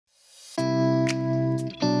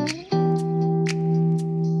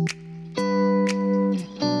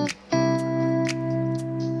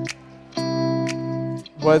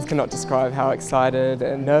Words cannot describe how excited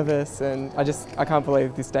and nervous, and I can't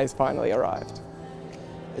believe this day's finally arrived.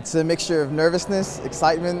 It's a mixture of nervousness,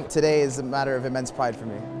 excitement. Today is a matter of immense pride for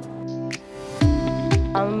me.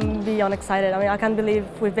 I'm beyond excited. I mean, I can't believe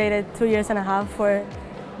we've waited 2.5 years for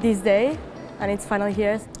this day, and it's finally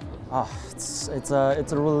here. It's a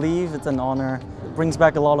relief, it's an honor. It brings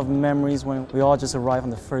back a lot of memories when we all just arrived on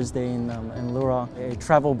the first day in Lura, a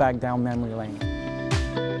travel back down memory lane.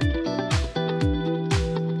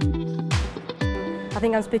 I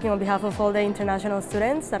think I'm speaking on behalf of all the international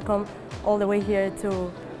students that come all the way here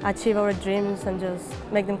to achieve our dreams and just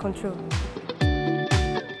make them come true.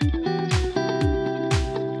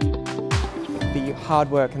 The hard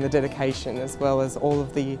work and the dedication, as well as all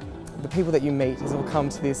of the people that you meet, has all come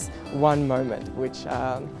to this one moment, which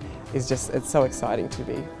it's so exciting to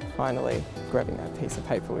be finally grabbing that piece of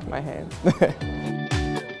paper with my hands.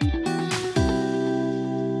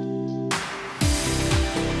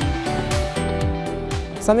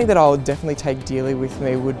 Something that I'll definitely take dearly with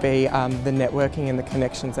me would be the networking and the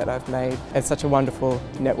connections that I've made. It's such a wonderful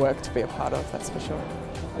network to be a part of, that's for sure.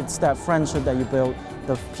 It's that friendship that you built,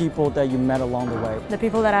 the people that you met along the way. The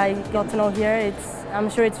people that I got to know here,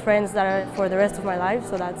 I'm sure it's friends that are for the rest of my life,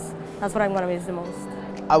 so that's what I'm going to miss the most.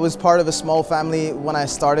 I was part of a small family when I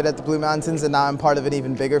started at the Blue Mountains, and now I'm part of an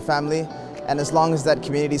even bigger family. And as long as that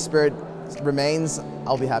community spirit remains,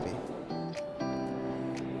 I'll be happy.